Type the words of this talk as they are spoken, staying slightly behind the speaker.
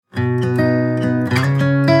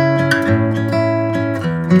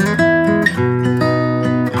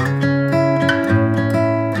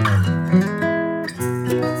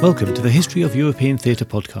Welcome to the History of European Theatre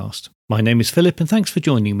podcast. My name is Philip and thanks for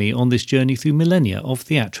joining me on this journey through millennia of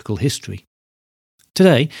theatrical history.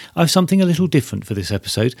 Today, I have something a little different for this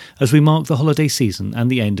episode as we mark the holiday season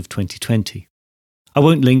and the end of 2020. I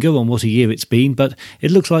won't linger on what a year it's been, but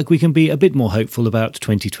it looks like we can be a bit more hopeful about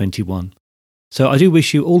 2021. So I do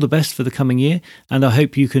wish you all the best for the coming year, and I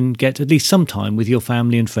hope you can get at least some time with your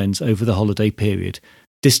family and friends over the holiday period,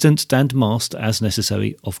 distanced and masked as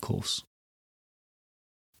necessary, of course.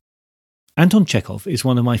 Anton Chekhov is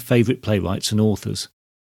one of my favourite playwrights and authors.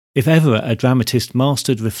 If ever a dramatist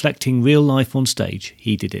mastered reflecting real life on stage,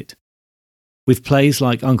 he did it. With plays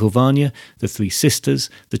like Uncle Vanya, The Three Sisters,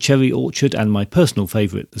 The Cherry Orchard and my personal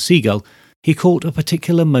favourite, The Seagull, he caught a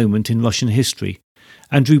particular moment in Russian history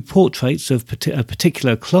and drew portraits of a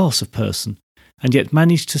particular class of person, and yet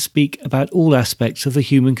managed to speak about all aspects of the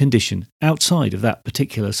human condition outside of that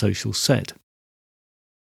particular social set.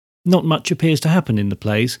 Not much appears to happen in the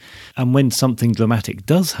plays, and when something dramatic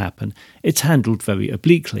does happen, it's handled very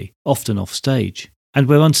obliquely, often off stage, and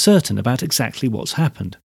we're uncertain about exactly what's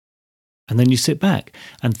happened. And then you sit back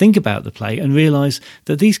and think about the play and realise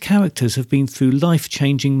that these characters have been through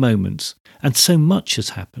life-changing moments, and so much has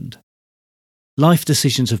happened. Life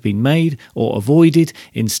decisions have been made or avoided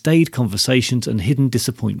in staid conversations and hidden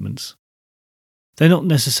disappointments. They're not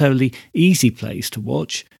necessarily easy plays to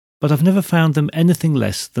watch, but I've never found them anything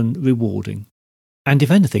less than rewarding. And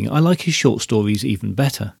if anything, I like his short stories even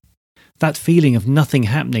better. That feeling of nothing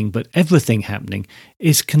happening but everything happening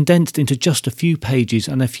is condensed into just a few pages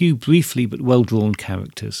and a few briefly but well-drawn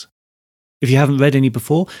characters. If you haven't read any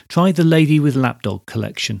before, try the Lady with Lapdog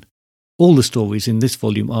collection. All the stories in this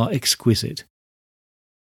volume are exquisite.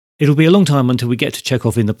 It'll be a long time until we get to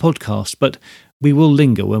Chekhov in the podcast, but we will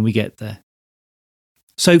linger when we get there.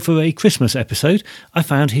 So for a Christmas episode, I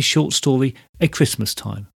found his short story, A Christmas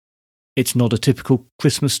Time. It's not a typical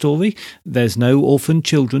Christmas story. There's no orphaned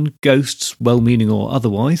children, ghosts, well-meaning or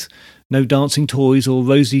otherwise, no dancing toys or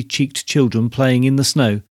rosy-cheeked children playing in the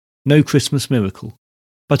snow, no Christmas miracle.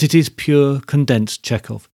 But it is pure, condensed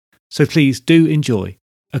Chekhov. So please do enjoy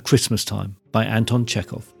A Christmas Time by Anton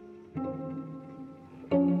Chekhov.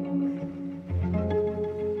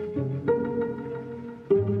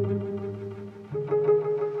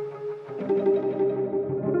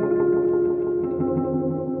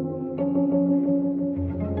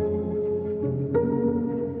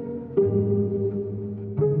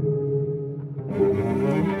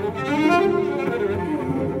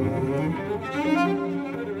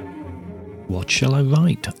 "What shall I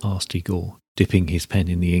write?" asked Igor, dipping his pen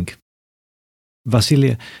in the ink.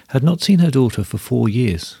 Vasilia had not seen her daughter for 4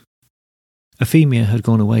 years. Euphemia had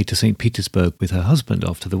gone away to St. Petersburg with her husband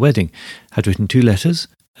after the wedding, had written 2 letters,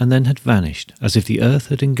 and then had vanished, as if the earth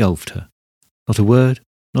had engulfed her. Not a word,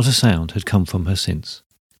 not a sound had come from her since.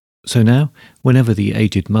 So now, whenever the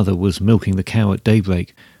aged mother was milking the cow at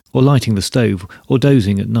daybreak, or lighting the stove, or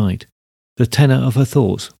dozing at night, the tenor of her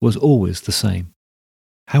thoughts was always the same.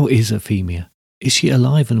 How is Euphemia? Is she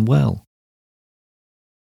alive and well?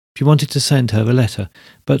 She wanted to send her a letter,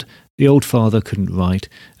 but the old father couldn't write,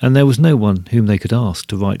 and there was no one whom they could ask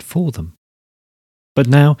to write for them. But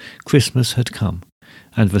now Christmas had come,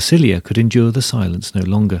 and Vasilia could endure the silence no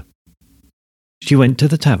longer. She went to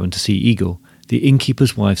the tavern to see Igor, the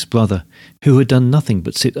innkeeper's wife's brother, who had done nothing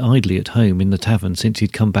but sit idly at home in the tavern since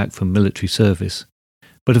he'd come back from military service,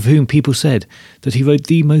 but of whom people said that he wrote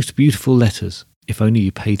the most beautiful letters, if only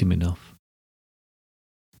you paid him enough.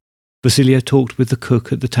 Vasilia talked with the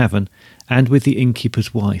cook at the tavern, and with the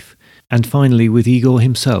innkeeper's wife, and finally with Igor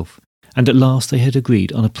himself, and at last they had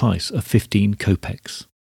agreed on a price of 15 kopecks.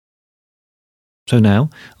 So now,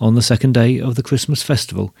 on the second day of the Christmas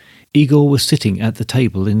festival, Igor was sitting at the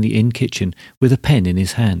table in the inn kitchen with a pen in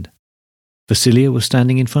his hand. Vasilia was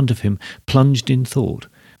standing in front of him, plunged in thought,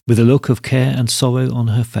 with a look of care and sorrow on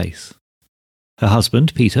her face. Her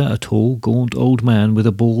husband, Peter, a tall, gaunt old man with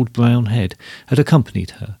a bald brown head, had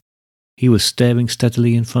accompanied her. He was staring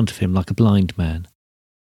steadily in front of him like a blind man.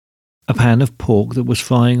 A pan of pork that was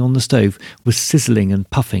frying on the stove was sizzling and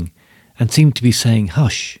puffing, and seemed to be saying,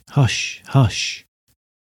 "Hush, hush, hush."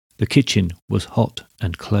 The kitchen was hot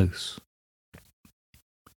and close.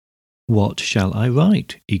 "What shall I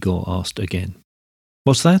write?" Igor asked again.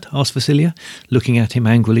 "What's that?" asked Vasilia, looking at him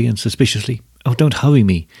angrily and suspiciously. "Oh, don't hurry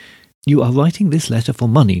me. You are writing this letter for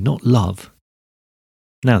money, not love.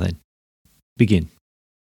 Now then, begin.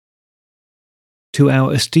 To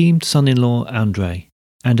our esteemed son-in-law Andrei,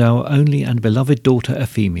 and our only and beloved daughter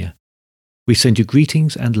Euphemia, we send you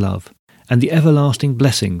greetings and love, and the everlasting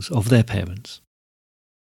blessings of their parents."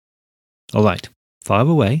 All right, fire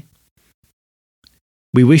away.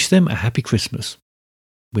 "We wish them a happy Christmas.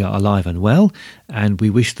 We are alive and well, and we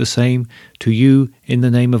wish the same to you in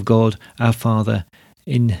the name of God, our Father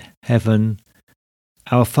in heaven.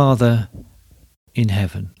 Our Father in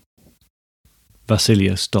heaven.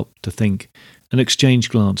 Vasilia stopped to think and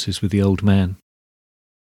exchanged glances with the old man.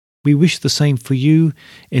 We wish the same for you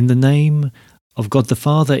in the name of God the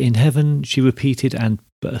Father in heaven, she repeated and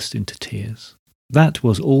burst into tears. That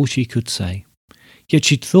was all she could say. Yet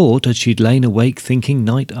she'd thought, as she'd lain awake thinking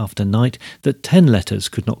night after night, that 10 letters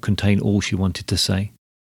could not contain all she wanted to say.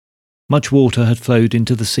 Much water had flowed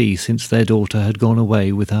into the sea since their daughter had gone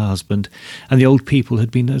away with her husband, and the old people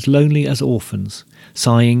had been as lonely as orphans,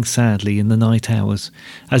 sighing sadly in the night hours,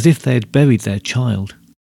 as if they had buried their child.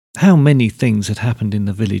 How many things had happened in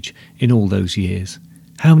the village in all those years?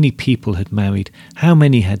 How many people had married? How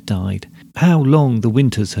many had died? How long the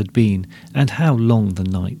winters had been, and how long the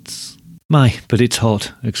nights? "My, but it's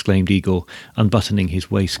hot," exclaimed Igor, unbuttoning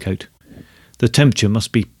his waistcoat. "The temperature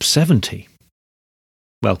must be 70.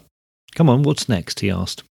 "Well, come on, what's next?" he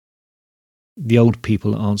asked. The old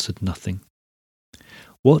people answered nothing.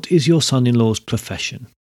 "What is your son-in-law's profession?"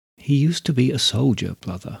 "He used to be a soldier,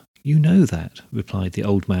 brother. You know that," replied the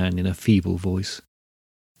old man in a feeble voice.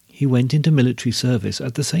 "He went into military service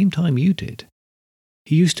at the same time you did.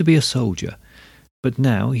 He used to be a soldier, but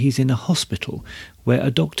now he's in a hospital where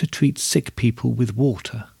a doctor treats sick people with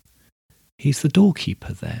water. He's the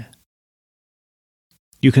doorkeeper there."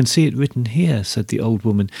 "You can see it written here," said the old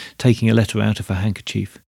woman, taking a letter out of her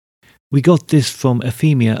handkerchief. "We got this from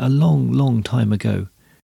Euphemia a long, long time ago.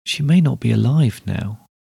 She may not be alive now."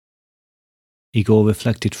 Igor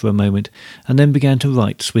reflected for a moment and then began to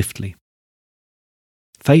write swiftly.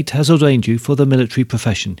 "Fate has ordained you for the military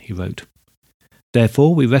profession," he wrote.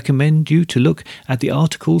 "Therefore we recommend you to look at the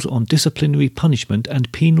articles on disciplinary punishment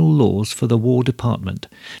and penal laws for the War Department,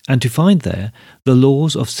 and to find there the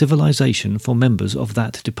laws of civilization for members of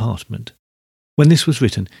that department." When this was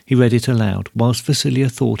written, he read it aloud, whilst Vasilia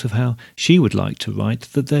thought of how she would like to write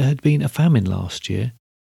that there had been a famine last year,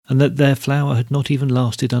 and that their flour had not even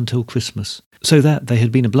lasted until Christmas, so that they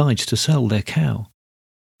had been obliged to sell their cow,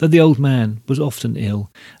 that the old man was often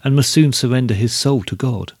ill and must soon surrender his soul to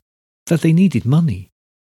God, that they needed money.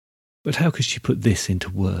 But how could she put this into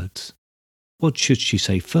words? What should she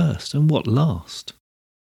say first, and what last?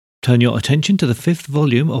 "Turn your attention to the 5th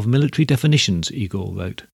volume of Military Definitions," Igor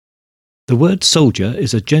wrote. "The word soldier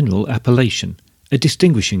is a general appellation, a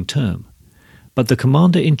distinguishing term, but the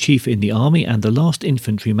commander-in-chief in the army and the last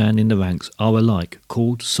infantryman in the ranks are alike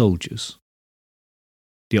called soldiers."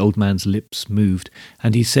 The old man's lips moved,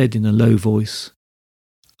 and he said in a low voice,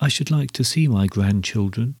 "I should like to see my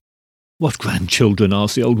grandchildren." "What grandchildren?"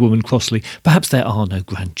 asked the old woman crossly. "Perhaps there are no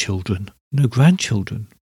grandchildren." "No grandchildren?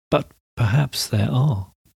 But perhaps there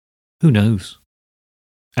are. Who knows?"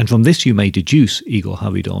 "And from this you may deduce," Igor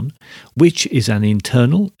hurried on, "which is an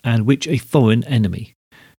internal and which a foreign enemy.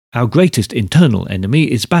 Our greatest internal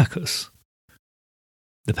enemy is Bacchus."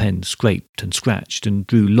 The pen scraped and scratched and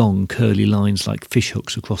drew long curly lines like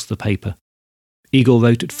fishhooks across the paper. Igor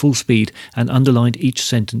wrote at full speed and underlined each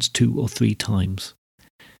sentence 2 or 3 times.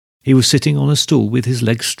 He was sitting on a stool with his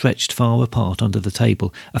legs stretched far apart under the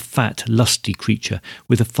table, a fat, lusty creature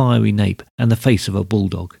with a fiery nape and the face of a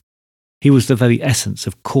bulldog. He was the very essence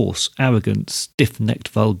of coarse, arrogant, stiff-necked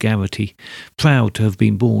vulgarity, proud to have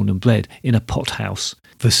been born and bred in a pot-house.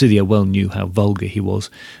 Vasilia well knew how vulgar he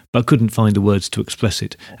was, but couldn't find the words to express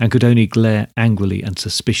it, and could only glare angrily and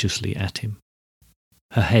suspiciously at him.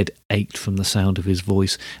 Her head ached from the sound of his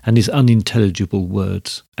voice and his unintelligible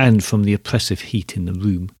words, and from the oppressive heat in the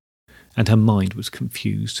room, and her mind was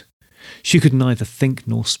confused. She could neither think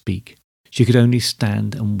nor speak. She could only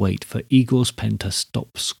stand and wait for Igor's pen to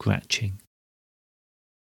stop scratching.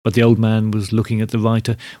 But the old man was looking at the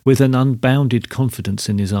writer with an unbounded confidence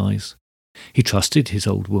in his eyes. He trusted his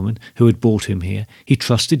old woman, who had brought him here. He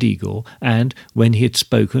trusted Igor, and, when he had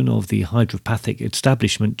spoken of the hydropathic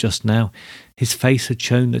establishment just now, his face had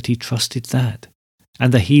shown that he trusted that,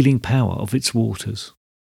 and the healing power of its waters.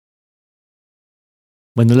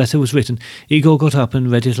 When the letter was written, Igor got up and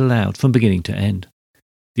read it aloud from beginning to end.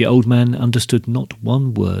 The old man understood not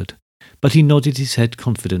one word, but he nodded his head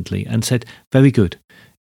confidently and said, "Very good.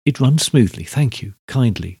 It runs smoothly, thank you,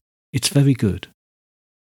 kindly. It's very good."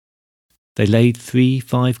 They laid 3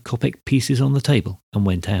 5-kopeck pieces on the table and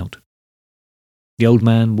went out. The old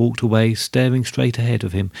man walked away, staring straight ahead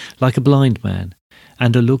of him, like a blind man,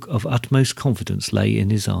 and a look of utmost confidence lay in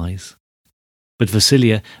his eyes. But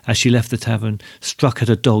Vasilia, as she left the tavern, struck at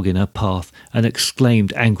a dog in her path and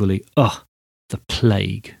exclaimed angrily, "Ugh! The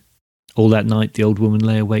plague!" All that night the old woman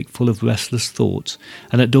lay awake full of restless thoughts,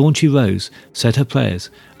 and at dawn she rose, said her prayers,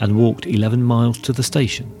 and walked 11 miles to the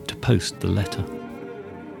station to post the letter.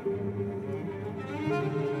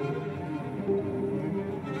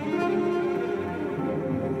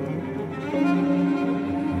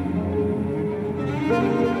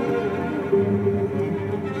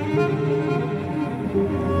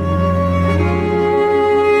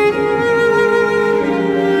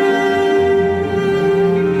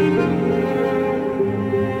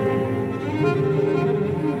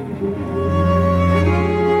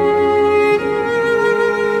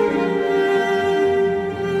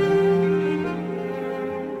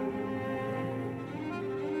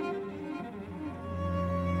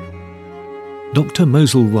 Dr.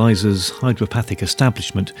 Mosel Reiser's hydropathic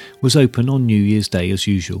establishment was open on New Year's Day as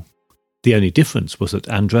usual. The only difference was that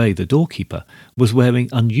André, the doorkeeper, was wearing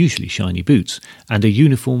unusually shiny boots and a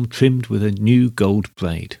uniform trimmed with a new gold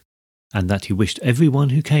braid, and that he wished everyone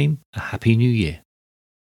who came a Happy New Year.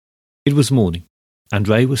 It was morning.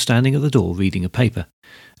 André was standing at the door reading a paper.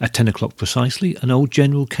 At 10 o'clock precisely, an old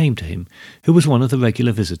general came to him, who was one of the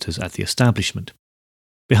regular visitors at the establishment.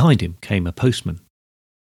 Behind him came a postman.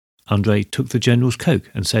 André took the general's coat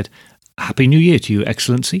and said, "Happy New Year to you,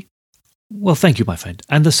 Excellency." "Well, thank you, my friend,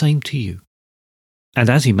 and the same to you." And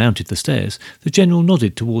as he mounted the stairs, the general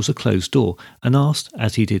nodded towards a closed door and asked,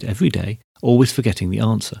 as he did every day, always forgetting the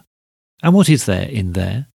answer, "And what is there in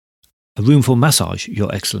there?" "A room for massage,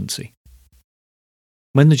 Your Excellency."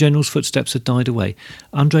 When the general's footsteps had died away,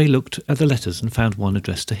 André looked at the letters and found one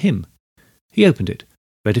addressed to him. He opened it,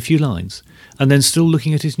 read a few lines, and then, still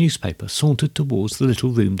looking at his newspaper, sauntered towards the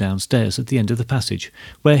little room downstairs at the end of the passage,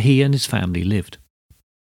 where he and his family lived.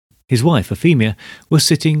 His wife, Euphemia, was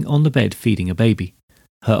sitting on the bed feeding a baby.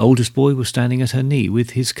 Her oldest boy was standing at her knee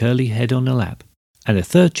with his curly head on a lap, and a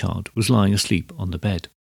third child was lying asleep on the bed.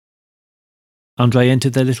 André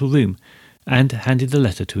entered their little room and handed the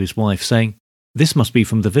letter to his wife, saying, "This must be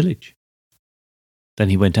from the village." Then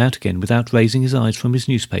he went out again without raising his eyes from his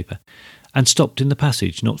newspaper, and stopped in the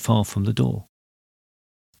passage not far from the door.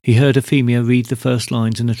 He heard Euphemia read the first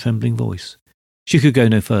lines in a trembling voice. She could go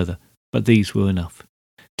no further, but these were enough.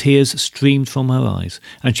 Tears streamed from her eyes,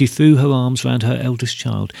 and she threw her arms round her eldest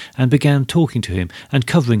child and began talking to him and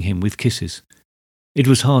covering him with kisses. It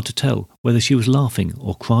was hard to tell whether she was laughing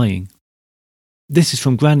or crying. "This is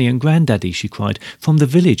from Granny and Grandaddy," she cried, "from the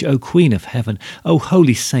village, O Queen of Heaven, O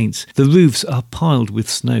holy saints, the roofs are piled with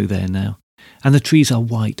snow there now, and the trees are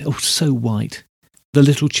white, oh so white. The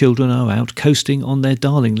little children are out coasting on their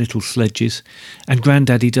darling little sledges, and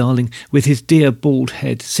Grandaddy darling, with his dear bald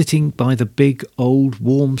head, sitting by the big, old,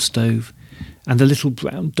 warm stove, and the little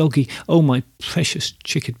brown doggy, oh my precious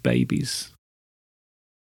chicken babies."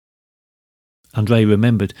 André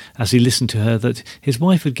remembered, as he listened to her, that his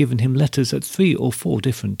wife had given him letters at 3 or 4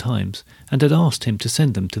 different times, and had asked him to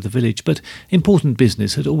send them to the village, but important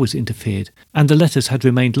business had always interfered, and the letters had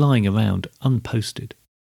remained lying around, unposted.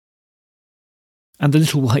 "And the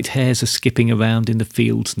little white hares are skipping around in the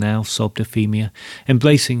fields now," sobbed Euphemia,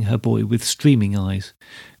 embracing her boy with streaming eyes.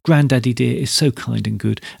 "Grandaddy dear is so kind and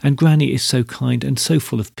good, and Granny is so kind and so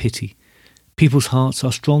full of pity. People's hearts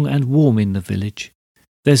are strong and warm in the village.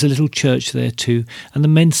 There's a little church there too, and the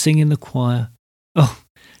men sing in the choir. Oh,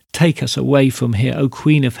 take us away from here, O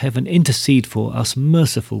Queen of Heaven, intercede for us,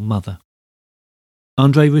 merciful Mother."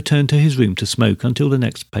 André returned to his room to smoke until the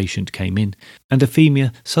next patient came in, and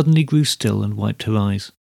Euphemia suddenly grew still and wiped her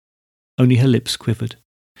eyes. Only her lips quivered.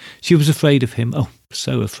 She was afraid of him, oh,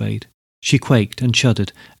 so afraid. She quaked and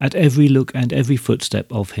shuddered at every look and every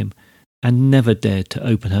footstep of him, and never dared to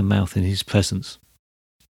open her mouth in his presence.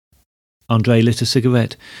 André lit a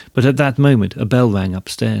cigarette, but at that moment a bell rang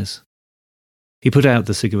upstairs. He put out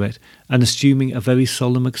the cigarette, and assuming a very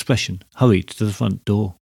solemn expression, hurried to the front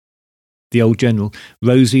door. The old general,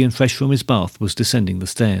 rosy and fresh from his bath, was descending the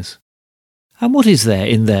stairs. "And what is there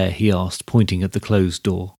in there?" he asked, pointing at the closed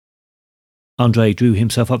door. André drew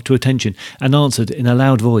himself up to attention and answered in a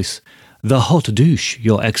loud voice, "The hot douche,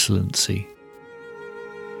 Your Excellency."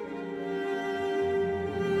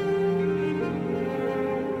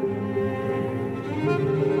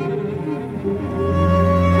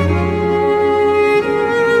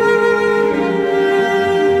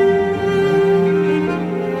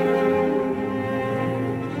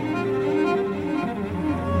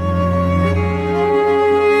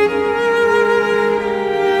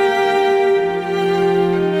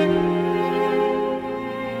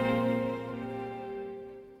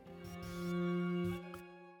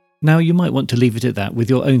 Now, you might want to leave it at that with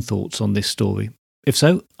your own thoughts on this story. If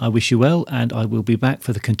so, I wish you well, and I will be back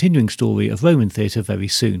for the continuing story of Roman theatre very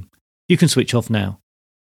soon. You can switch off now.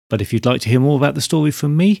 But if you'd like to hear more about the story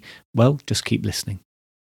from me, well, just keep listening.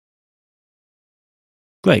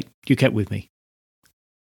 Great, you kept with me.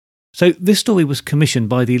 So this story was commissioned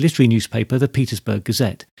by the literary newspaper the Petersburg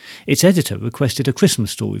Gazette. Its editor requested a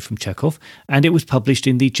Christmas story from Chekhov, and it was published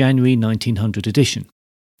in the January 1900 edition.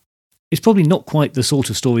 It's probably not quite the sort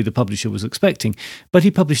of story the publisher was expecting, but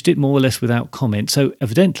he published it more or less without comment, so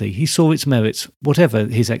evidently he saw its merits, whatever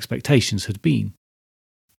his expectations had been.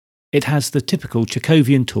 It has the typical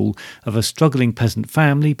Chekhovian tool of a struggling peasant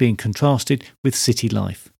family being contrasted with city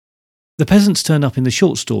life. The peasants turn up in the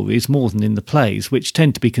short stories more than in the plays, which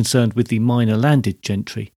tend to be concerned with the minor landed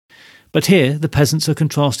gentry. But here the peasants are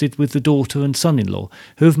contrasted with the daughter and son-in-law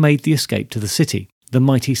who have made the escape to the city, the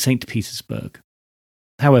mighty St. Petersburg.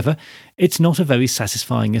 However, it's not a very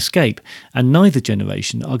satisfying escape, and neither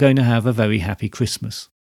generation are going to have a very happy Christmas.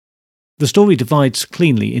 The story divides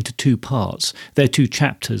cleanly into two parts. There are two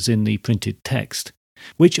chapters in the printed text,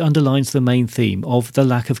 which underlines the main theme of the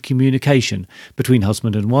lack of communication between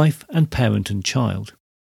husband and wife and parent and child.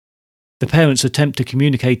 The parent's attempt to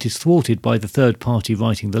communicate is thwarted by the third party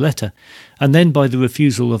writing the letter, and then by the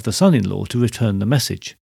refusal of the son-in-law to return the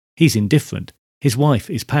message. He's indifferent. His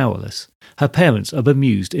wife is powerless. Her parents are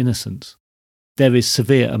bemused innocents. There is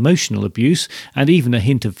severe emotional abuse and even a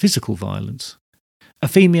hint of physical violence.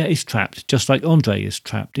 Efimia is trapped just like Andrei is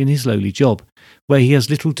trapped in his lowly job, where he has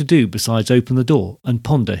little to do besides open the door and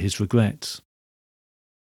ponder his regrets.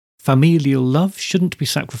 Familial love shouldn't be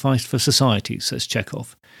sacrificed for society, says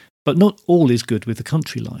Chekhov, but not all is good with the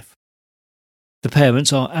country life. The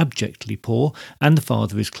parents are abjectly poor and the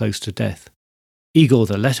father is close to death. Igor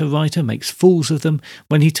the letter writer makes fools of them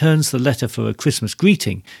when he turns the letter for a Christmas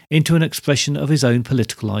greeting into an expression of his own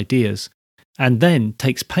political ideas, and then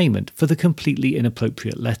takes payment for the completely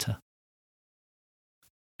inappropriate letter.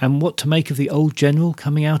 And what to make of the old general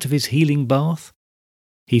coming out of his healing bath?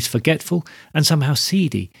 He's forgetful and somehow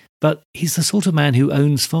seedy, but he's the sort of man who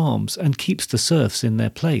owns farms and keeps the serfs in their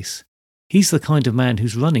place. He's the kind of man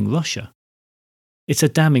who's running Russia. It's a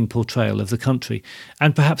damning portrayal of the country,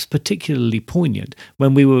 and perhaps particularly poignant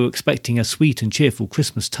when we were expecting a sweet and cheerful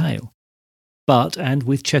Christmas tale. But, and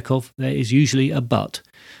with Chekhov there is usually a but,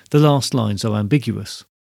 the last lines are ambiguous.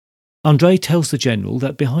 Andrei tells the general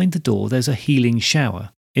that behind the door there's a healing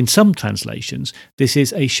shower. In some translations, this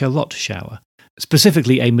is a charot shower,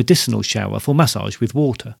 specifically a medicinal shower for massage with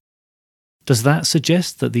water. Does that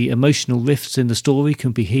suggest that the emotional rifts in the story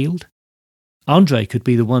can be healed? Andrei could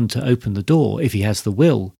be the one to open the door if he has the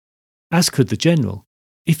will, as could the general,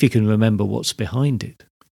 if he can remember what's behind it.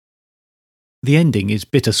 The ending is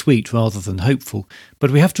bittersweet rather than hopeful,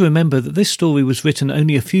 but we have to remember that this story was written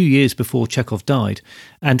only a few years before Chekhov died,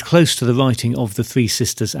 and close to the writing of The Three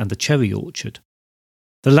Sisters and the Cherry Orchard.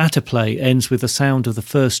 The latter play ends with the sound of the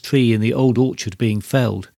first tree in the old orchard being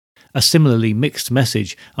felled, a similarly mixed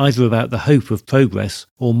message either about the hope of progress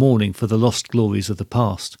or mourning for the lost glories of the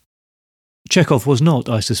past. Chekhov was not,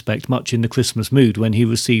 I suspect, much in the Christmas mood when he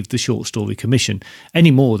received the short story commission,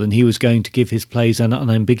 any more than he was going to give his plays an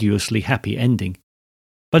unambiguously happy ending.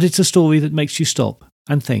 But it's a story that makes you stop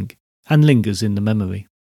and think and lingers in the memory.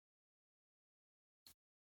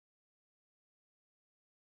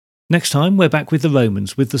 Next time we're back with the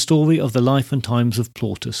Romans with the story of the life and times of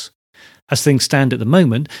Plautus. As things stand at the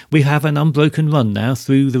moment, we have an unbroken run now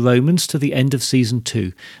through the Romans to the end of Season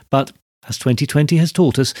 2, but as 2020 has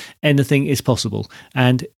taught us, anything is possible,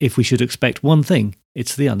 and if we should expect one thing,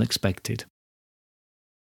 it's the unexpected.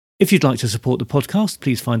 If you'd like to support the podcast,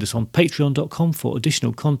 please find us on patreon.com for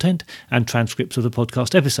additional content and transcripts of the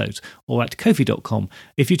podcast episodes, or at ko-fi.com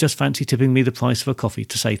if you just fancy tipping me the price of a coffee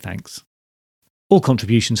to say thanks. All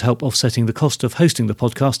contributions help offsetting the cost of hosting the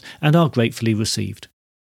podcast and are gratefully received.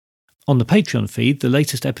 On the Patreon feed, the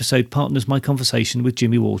latest episode partners my conversation with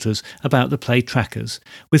Jimmy Waters about the play Trackers,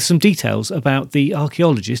 with some details about the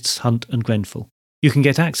archaeologists Hunt and Grenfell. You can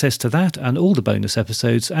get access to that and all the bonus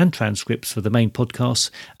episodes and transcripts for the main podcasts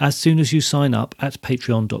as soon as you sign up at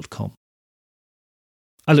patreon.com.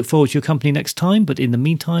 I look forward to your company next time, but in the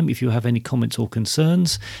meantime, if you have any comments or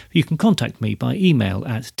concerns, you can contact me by email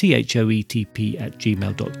at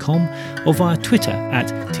thoetp@gmail.com or via Twitter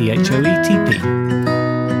 @thoetp.